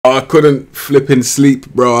I couldn't flipping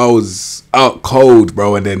sleep, bro. I was out cold,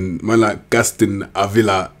 bro. And then man like Gaston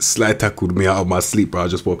Avila slide tackled me out of my sleep, bro. I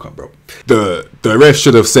just woke up, bro. The ref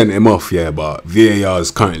should have sent him off, yeah, but VAR is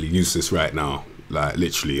currently useless right now. Like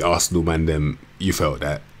literally, Arsenal man, them you felt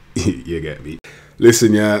that. You get me.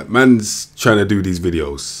 Listen, yeah, man's trying to do these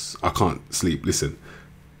videos. I can't sleep. Listen.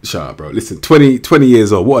 Shout out, bro. Listen, 20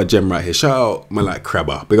 years old. What a gem right here. Shout out, man, like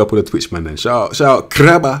Crabber. Big up on the Twitch, man, then. Shout out,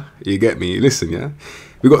 Crabber. You get me? Listen, yeah.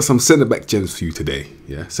 We got some centre-back gems for you today.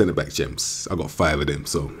 Yeah, centre-back gems. I got 5 of them,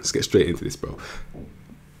 so let's get straight into this, bro.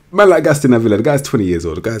 Man like Gaston Avila, the guy's 20 years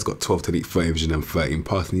old. The guy's got 12 to 30 vision and 13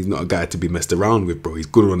 passing. He's not a guy to be messed around with, bro. He's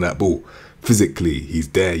good on that ball. Physically, he's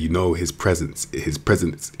there. You know his presence. His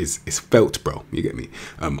presence is felt, bro. You get me?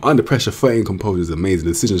 Under pressure, 13 composure is amazing.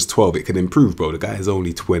 Decisions 12. It can improve, bro. The guy is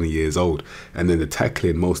only 20 years old. And then the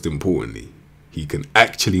tackling, most importantly, he can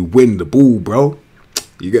actually win the ball, bro.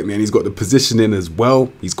 You get me? And he's got the positioning as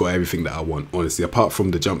well. He's got everything that I want, honestly. Apart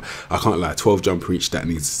from the jump, I can't lie. 12 jump reach, that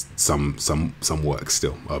needs some work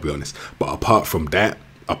still. I'll be honest. But apart from that,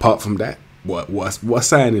 what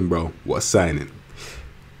signing, bro? What signing?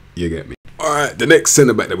 You get me? Alright, the next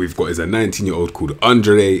centre back that we've got is a 19-year-old called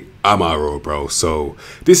Andre Amaro, bro. So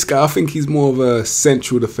this guy, I think he's more of a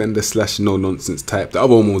central defender slash no nonsense type. The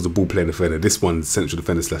other one was a ball playing defender. This one's central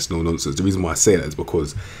defender slash no nonsense. The reason why I say that is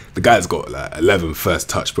because the guy's got like 11 first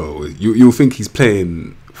touch, bro. You'll think he's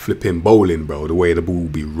playing flipping bowling, bro. The way the ball will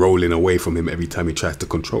be rolling away from him every time he tries to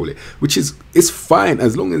control it, which is fine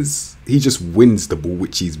as long as he just wins the ball,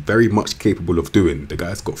 which he's very much capable of doing. The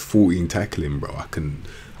guy's got 14 tackling, bro.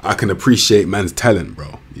 I can appreciate man's talent,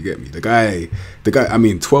 bro. You get me? The guy, I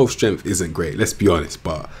mean, 12 strength isn't great, let's be honest.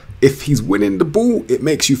 But if he's winning the ball, it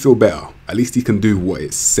makes you feel better. At least he can do what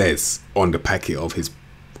it says on the packet of his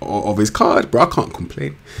card, bro. I can't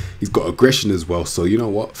complain. He's got aggression as well. So you know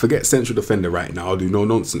what? Forget central defender right now. I'll do no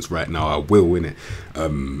nonsense right now. I will win it.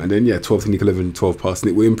 And then yeah, 12 technical 11, 12 passing.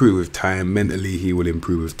 It will improve with time. Mentally, he will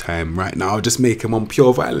improve with time. Right now, I'll just make him on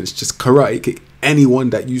pure violence. Just karate kick anyone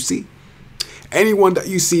that you see. Anyone that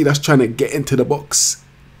you see that's trying to get into the box,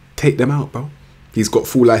 take them out, bro. He's got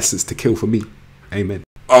full license to kill for me. Amen.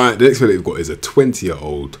 Alright, the next one that we've got is a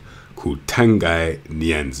 20-year-old called Tanguy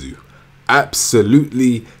Nyanzu.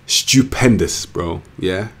 Absolutely stupendous, bro.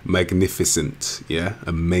 Yeah, magnificent. Yeah,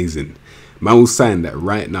 amazing. Man will sign that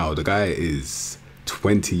right now. The guy is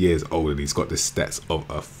 20 years old and he's got the stats of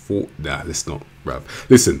a 4. Nah, let's not, bro.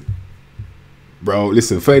 Listen. Bro,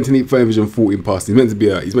 listen, 13 vision, 14 passing.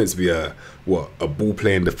 He's meant to be a ball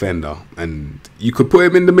playing defender, and you could put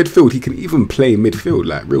him in the midfield. He can even play midfield,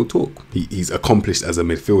 like real talk. He's accomplished as a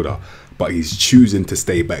midfielder, but he's choosing to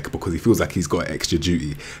stay back because he feels like he's got extra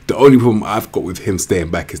duty. The only problem I've got with him staying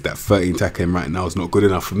back is that 13 tackling right now is not good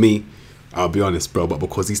enough for me. I'll be honest, bro. But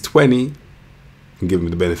because he's 20, I can give him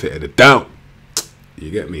the benefit of the doubt. You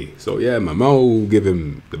get me? So yeah, man, I'll give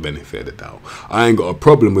him the benefit of the doubt. I ain't got a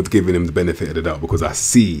problem with giving him the benefit of the doubt because I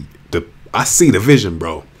see the vision,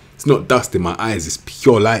 bro. It's not dust in my eyes, it's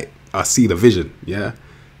pure light. I see the vision, yeah.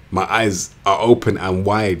 My eyes are open and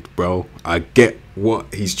wide, bro. I get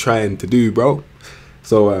what he's trying to do, bro.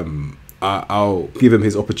 So I'll give him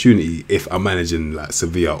his opportunity if I'm managing like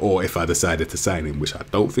Sevilla, or if I decided to sign him, which I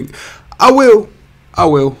don't think I will.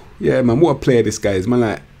 Yeah, man, what a player this guy is, man.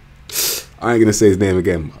 Like, I ain't gonna say his name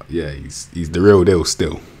again, but yeah, he's the real deal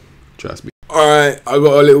still. Trust me. Alright, I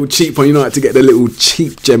got a little cheap one. You know how to get the little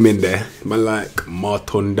cheap gem in there. Man like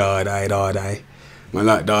Martin Dardai. Man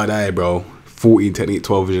like Dardai, bro. 14 technique,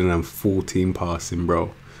 12 vision and 14 passing,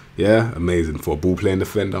 bro. Yeah, amazing for a ball playing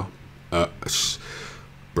defender.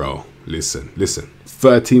 Bro, listen.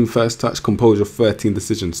 13 first touch, composure, 13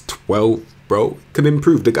 decisions, 12, bro. Can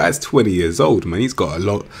improve. The guy's 20 years old, man. He's got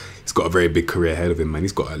a very big career ahead of him, man.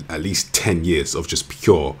 He's got at least 10 years of just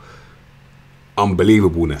pure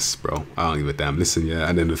unbelievableness, bro. I don't give a damn. Listen, yeah.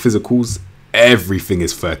 And then the physicals, everything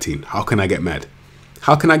is 13. How can I get mad?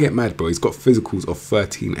 How can I get mad, bro? He's got physicals of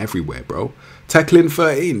 13 everywhere, bro. Tackling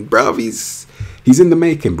 13, bro. He's in the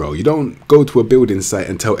making, bro. You don't go to a building site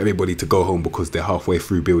and tell everybody to go home because they're halfway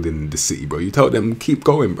through building the city, bro. You tell them keep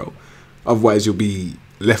going, bro. Otherwise, you'll be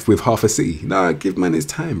left with half a city. Nah, give man his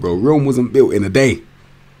time, bro. Rome wasn't built in a day.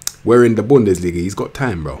 We're in the Bundesliga. He's got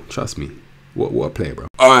time, bro. Trust me. What a player, bro.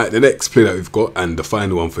 Alright, the next player that we've got, and the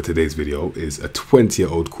final one for today's video, is a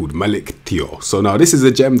 20-year-old called MICZTWITCH. So now this is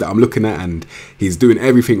a gem that I'm looking at, and he's doing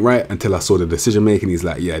everything right until I saw the decision making. He's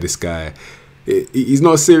like, yeah, this guy, he's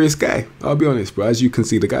not a serious guy. I'll be honest, bro. As you can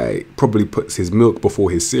see, the guy probably puts his milk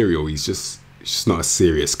before his cereal. He's just not a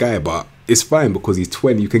serious guy, but it's fine because he's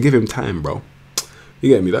 20. You can give him time, bro. You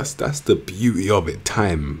get me? That's the beauty of it.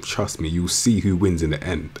 Time, trust me, you'll see who wins in the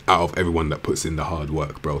end out of everyone that puts in the hard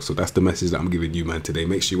work, bro. So that's the message that I'm giving you, man, today.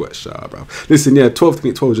 Make sure you watch Shah, bro. Listen, yeah, 12 to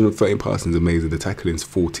get 1213 passing is amazing. The tackling's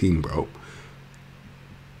 14, bro.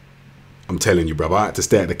 I'm telling you, bro. I had to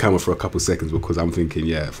stare at the camera for a couple seconds because I'm thinking,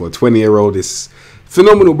 yeah, for a 20-year-old, it's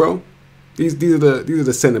phenomenal, bro. These are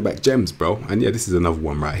the centre back gems, bro. And yeah, this is another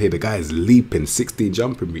one right here. The guy is leaping, 16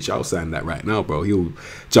 jumping reach. I'll sign that right now, bro. He'll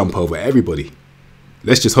jump over everybody.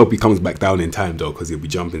 Let's just hope he comes back down in time, though, because he'll be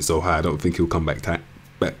jumping so high. I don't think he'll come back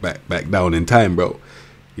down in time, bro.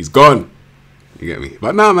 He's gone. You get me?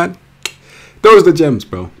 But nah, man. Those are the gems,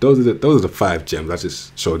 bro. Those are the 5 gems. I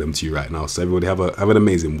just showed them to you right now. So everybody have an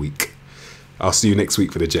amazing week. I'll see you next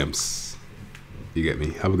week for the gems. You get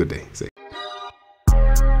me? Have a good day. Safe.